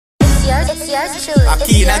yours truly.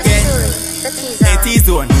 Aqui again. Hey,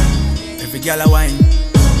 T-Zone. Every girl a wine.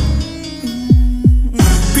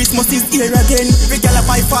 Christmas is here again. Every girl a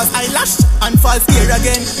buy false eyelash and false hair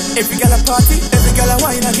again. Every girl a party, every girl a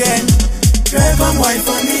wine again. Girl, come wine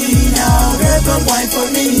for me now. Girl, come wine for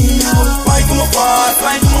me now. Wine for my part,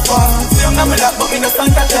 wine for my part. See, I'm not my lap, but me no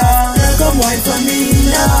Santa Claus. Girl, come wine for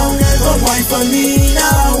me now. Girl, come wine for me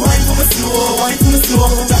now. Wine for my slow, wine for my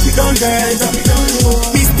slow. Drop it down, girl, drop it down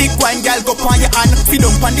low. Big wine, girl, go on your hand. Sit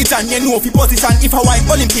down on the jam, you know if you position. If I wine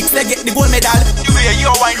Olympics, they get the gold medal. The way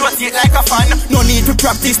your wine rotate like a fan. No need to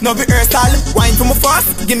practice, no rehearsal. Wine for my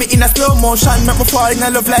fast, give me in a slow motion. Make me fall in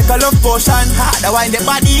love like a love potion. Hard to wine the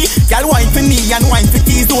body, girl, wine for me and wine for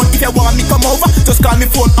T-Zone. If you want me come over, just call me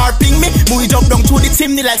phone or ping me. Move jump down through the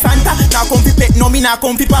chimney like Santa. Now come fi pet, no me now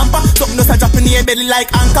come fi pamper. Something else a drop in your belly like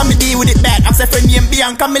anchor. Me deal with it bad, I'm say friend name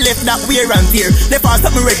Bianca. Me left that wear and tear. Left on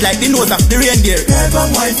something red like the nose of the reindeer. Girl, come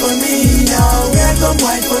wine for me now. Girl, come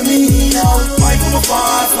wine for me now. Wine for my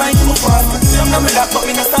fast, wine for my fast. See, I'm not me lap, but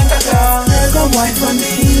me no Santa Claus. Girl, come wine for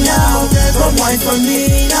me now. Girl, come wine for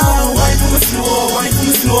me now. Wine for my slow, wine for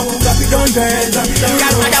my slow. Drop it down, girl, drop it down.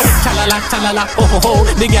 Chalala, chalala, oh ho ho.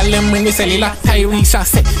 The girl them when we cellular. Tyresha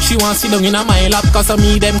say she wants sit down in a my lap. Cause of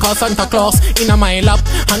me them call Santa Claus in a my lap.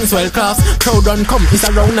 Hands well class, crowd run come, it's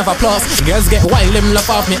a round of applause. Girls get wild, them love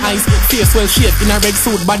off me eyes. Face well shaped in a red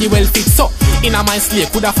suit, body well fit. So in a my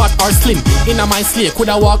slave, coulda fat or slim. In a my slave,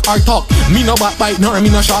 coulda walk or talk. Me no backbite, nor me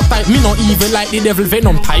no sharp type. Me no evil like the devil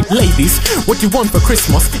venom type. Ladies, what you want for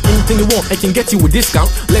Christmas? Anything you want, I can get you a discount.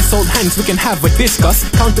 Let's hold hands, we can have a discuss.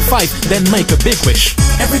 Count to 5, then make a big wish.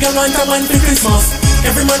 Every girl want a man for Christmas.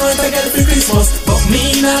 Every man want a girl for Christmas. But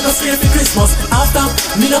me nah go straight for Christmas. After,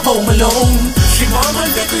 me no home alone. She want man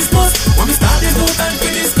for Christmas. When we start, there's no time for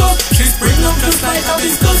discuss. She's spring up just like a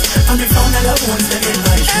viscous. And we found a love ones that get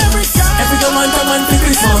like every girl want a man for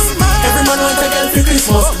Christmas. Every man want a girl for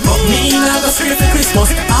Christmas. But me nah go straight for Christmas.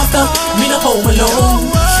 After, me no home alone.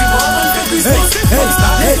 She want man for Christmas. When we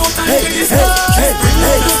start, there's no time for discuss. She's spring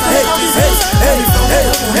up just like a viscous. And we found a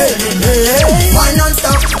love ones that get like wine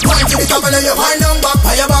non-stop, wine to the top and then you wine down back,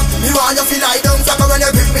 fire back. Me want you feel like down, sucker when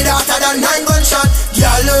you grip me hotter than 9 gunshot.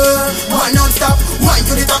 Girl, wine non-stop, wine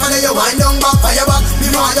to the top and then you wine down back, fire back. Me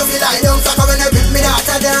want you feel like down, sucker when you grip me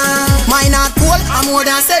hotter than. Mine not cold, I'm more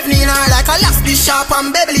than 7 in her. Like a last be sharp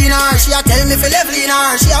and bevel in her. She a tell me fi level in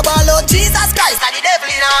her. She a ball out Jesus Christ and the devil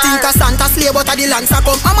in her. Think a Santa slave but a the Lancer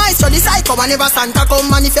come. A Maestro the psycho whenever Santa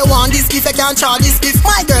come. And if you want this gift, you can't charge this gift.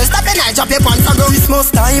 My girl, stop the night, drop your pants and go.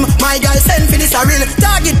 Christmas time, my girl send for this a real.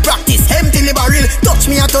 Target practice, empty me barrel.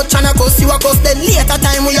 Touch me a touch and a cuss you a cuss. Then later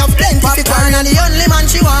time we have plenty fi turn. And the only man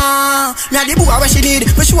she want, me a the boy where she need.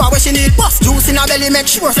 Me sure where she need. Bust juice in her belly,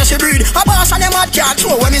 make sure so she breathe. A bash and them hot can't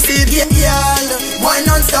throw when me see it. Girl, wine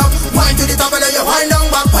non-stop, wine to the top and then you wine down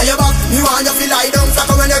back, fire back. Me want you feel like down,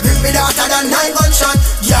 sucker when you grip me hotter than 9 gunshot.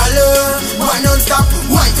 Girl, wine non-stop,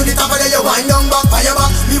 wine to the top and then you wine down back, fire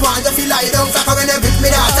back. Me want you feel like down, sucker when you grip me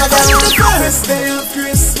hotter than. On the first day of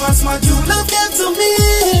Christmas, my true love came to me.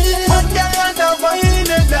 One girl and a wine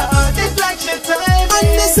and the heart is like she time. On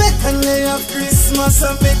the second day of Christmas,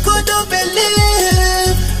 I me couldn't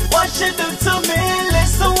believe what she do to me.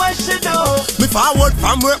 Listen what she do. Me forward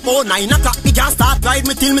from work about 9 o'clock. Me can't start ride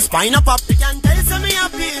me till me spine a pop. You can tell say me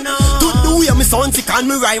happy now. To do ya me sound sick and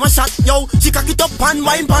me rhyme a shot. Yo, she cock it up and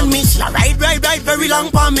wine pon me. She a ride very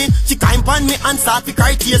long pon me. She climb pon me and start to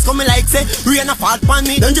cry tears coming like say rain a fall pon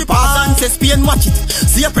me. Then she pass and say Spayne watch it.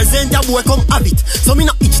 See a present ya boy come have it. So me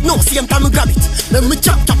not itch no same time me grab it. Then me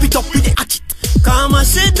chop it up with the hatchet. Kaama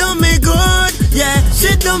she do me good, yeah,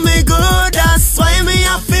 she do me good. That's why me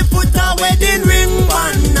have to put a wedding ring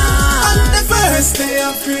on her. On the first day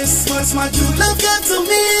of Christmas, my true love came to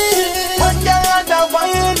me. One girl and a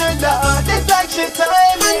wine and the heart is like she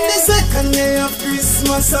time. On the second day of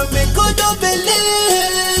Christmas, I me couldn't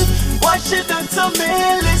believe what she do to me.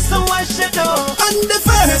 Listen what she do. On the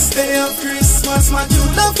first day of Christmas, my true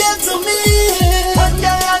love came to me. One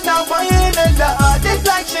girl and a wine and the heart is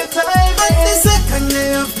like she time. On the second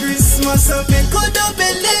day of Christmas, I me couldn't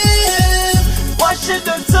believe what she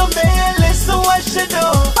do to me. Listen what she do.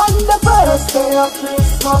 On the first day of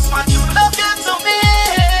Christmas, my true love came to me.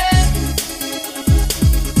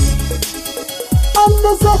 On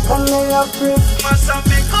the second day of Christmas, I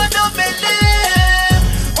me couldn't believe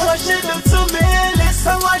what she do to me.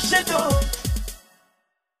 Listen what she do.